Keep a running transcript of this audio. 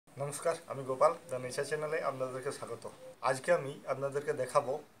নমস্কার, আমি Gopal the nature চ্যানেলে আপনাদেরকে স্বাগত। আজকে আমি আপনাদেরকে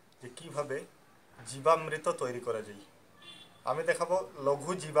দেখাবো যে কিভাবে জীবামৃত তৈরি করা যায়। আমি দেখাবো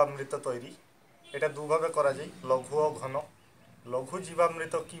লঘু জীবামৃত তৈরি। এটা দুভাবে করা যায়, লঘু ও ঘন। লঘু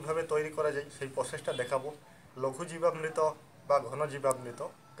জীবামৃত কিভাবে তৈরি করা যায় সেই প্রসেসটা দেখাবো। লঘু জীবামৃত বা ঘন জীবামৃত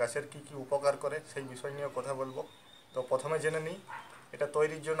গাছের কি কি উপকার করে সেই বিষয় নিয়ে কথা বলবো। তো প্রথমে জেনে নিই এটা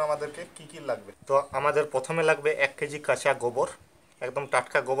তৈরির জন্য আমাদেরকে কি কি লাগবে। তো আমাদের প্রথমে লাগবে 1 কেজি কাঁচা গোবর। একদম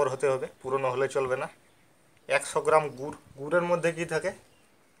টাটকা গোবর হতে হবে, পুরনো হলে চলবে না। 100 গ্রাম গুড়। গুড়ের মধ্যে কি থাকে?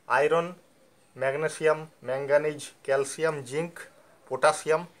 Iron, magnesium, manganese, calcium, zinc,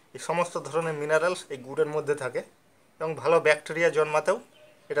 potassium, এই সমস্ত ধরনের মিনারেলস এই গুড়ের মধ্যে থাকে এবং ভালো ব্যাকটেরিয়া জন্মাতেও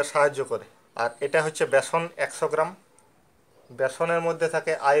এটা সাহায্য করে। আর এটা হচ্ছে বেসন 100 গ্রাম। বেসনের মধ্যে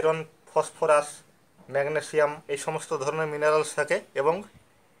থাকে আয়রন, ফসফরাস, ম্যাগনেসিয়াম, এই সমস্ত ধরনের মিনারেলস থাকে এবং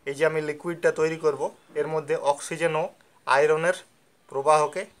এই যে আমি লিকুইডটা তৈরি করব এর মধ্যে অক্সিজেন ও আয়রনের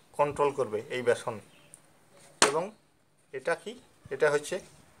প্রবাহকে কন্ট্রোল করবে এই বেসন। এবং এটা কি? এটা হচ্ছে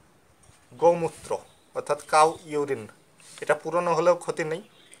গৌমূত্র অর্থাৎ কাউ ইউরিন। এটা পুরনো হলেও ক্ষতি নেই,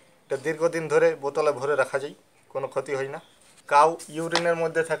 এটা দীর্ঘদিন ধরে বোতলে ভরে রাখা যায়, কোনো ক্ষতি হয় না। কাউ ইউরিনের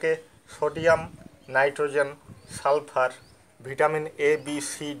মধ্যে থাকে sodium, nitrogen, sulphur, vitamin A, B,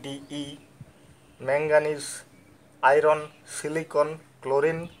 C, D, E, manganese, iron, silicon,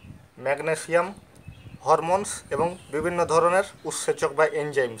 chlorine, magnesium, hormones এবং বিভিন্ন ধরনের উৎসেচক বা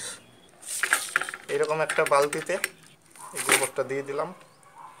এনজাইমস। এইরকম একটা বালতিতে এই গোবরটা দিয়ে দিলাম।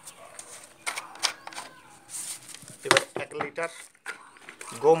 এবার 1 লিটার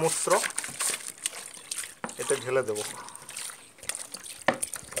গোমূত্র এতে ঢেলে দেব।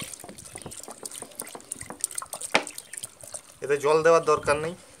 এতে জল দেওয়ার দরকার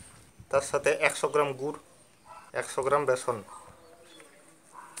নেই। তার সাথে 100 গ্রাম গুড়, 100 গ্রাম বেসন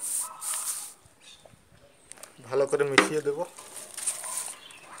ভালো করে মিশিয়ে দেব।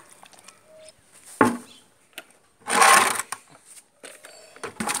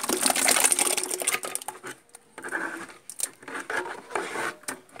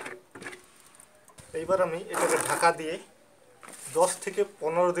 এইবার আমি এটাকে ঢাকা দিয়ে 10 থেকে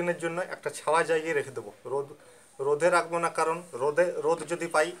 15 দিনের জন্য একটা ছাওয়া জায়গায় রেখে দেবো। রোদে রাখবো না, কারণ রোদ যদি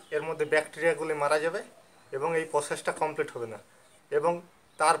পাই এর মধ্যে ব্যাকটেরিয়াগুলি মারা যাবে এবং এই প্রসেসটা কমপ্লিট হবে না। এবং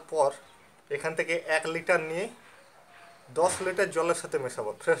তারপর এখান থেকে 1 লিটার নিয়ে 10 লিটার জলের সাথে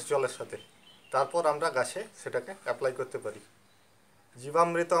মেশাবো, ফ্রেশ জলের সাথে। তারপর আমরা গাছে সেটাকে অ্যাপ্লাই করতে পারি।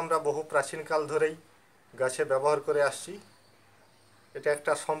 জীবামৃত আমরা বহু প্রাচীনকাল ধরেই গাছে ব্যবহার করে আসছি। এটা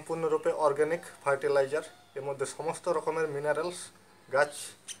একটা সম্পূর্ণরূপে অর্গ্যানিক ফার্টিলাইজার। এর মধ্যে সমস্ত রকমের মিনারেলস গাছ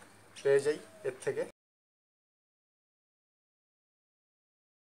পেয়ে যায় এর থেকে।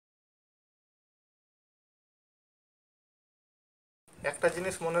 একটা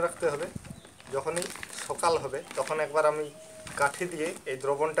জিনিস মনে রাখতে হবে, যখনই সকাল হবে তখন একবার আমি কাঠি দিয়ে এই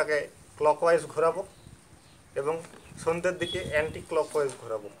দ্রবণটাকে ক্লকওয়াইজ ঘোরাবো এবং সন্ধ্যের দিকে অ্যান্টি ক্লকওয়াইজ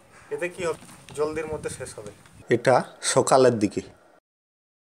ঘোরাবো। এতে কি হবে? জলদির মধ্যে শেষ হবে। এটা সকালের দিকে।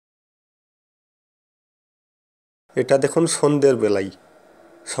 এটা দেখুন সন্ধ্যের বেলায়।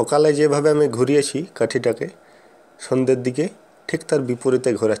 সকালে যেভাবে আমি ঘুরিয়েছি কাঠিটাকে, সন্ধ্যের দিকে ঠিক তার বিপরীতে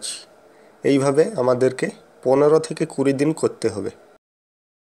ঘোরাচ্ছি। এইভাবে আমাদেরকে 15 থেকে 20 দিন করতে হবে।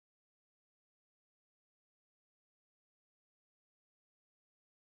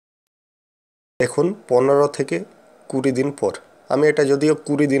 দেখুন 15 থেকে 20 দিন পর, আমি এটা যদিও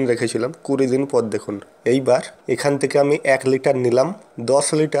 20 দিন রেখেছিলাম, 20 দিন পর দেখুন। এইবার এখান থেকে আমি 1 লিটার নিলাম, 10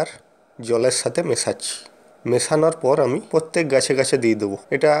 লিটার জলের সাথে মেশাচ্ছি। মেশানোর পর আমি প্রত্যেক গাছে গাছে দিয়ে দেবো।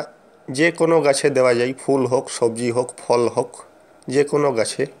 এটা যে কোনো গাছে দেওয়া যায়, ফুল হোক, সবজি হোক, ফল হোক, যে কোনো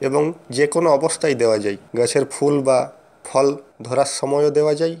গাছে এবং যে কোনো অবস্থায় দেওয়া যায়। গাছের ফুল বা ফল ধরার সময়ও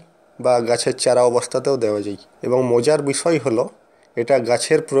দেওয়া যায় বা গাছের চারা অবস্থাতেও দেওয়া যায়। এবং মজার বিষয় হলো এটা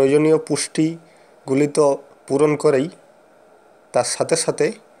গাছের প্রয়োজনীয় পুষ্টিগুলি তো পূরণ করেই, তার সাথে সাথে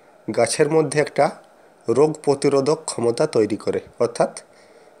গাছের মধ্যে একটা রোগ প্রতিরোধক ক্ষমতা তৈরি করে। অর্থাৎ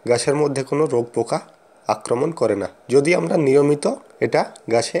গাছের মধ্যে কোনো রোগ পোকা আক্রমণ করে না, যদি আমরা নিয়মিত এটা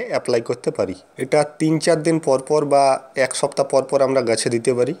গাছে অ্যাপ্লাই করতে পারি। এটা 3-4 দিন পর পর বা 1 সপ্তাহ পর পর আমরা গাছে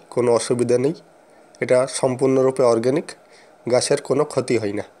দিতে পারি, কোনো অসুবিধা নেই। এটা সম্পূর্ণরূপে অর্গ্যানিক, গাছের কোনো ক্ষতি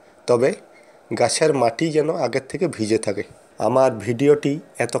হয় না। তবে গাছের মাটি যেন আগের থেকে ভিজে থাকে। আমার ভিডিওটি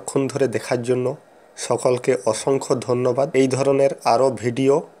এতক্ষণ ধরে দেখার জন্য সকলকে অসংখ্য ধন্যবাদ। এই ধরনের আরও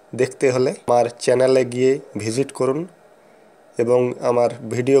ভিডিও দেখতে হলে আমার চ্যানেলে গিয়ে ভিজিট করুন এবং আমার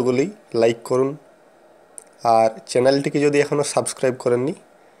ভিডিওগুলি লাইক করুন। আর চ্যানেলটিকে যদি এখনও সাবস্ক্রাইব করেননি,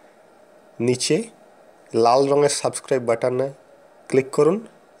 নিচে লাল রঙের সাবস্ক্রাইব বাটনে ক্লিক করুন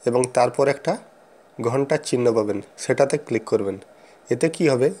এবং তারপর একটা ঘন্টার চিহ্ন পাবেন, সেটাতে ক্লিক করবেন। এতে কি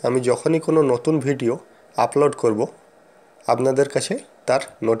হবে, আমি যখনই কোনো নতুন ভিডিও আপলোড করব আপনাদের কাছে তার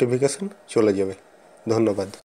নোটিফিকেশন চলে যাবে। ধন্যবাদ।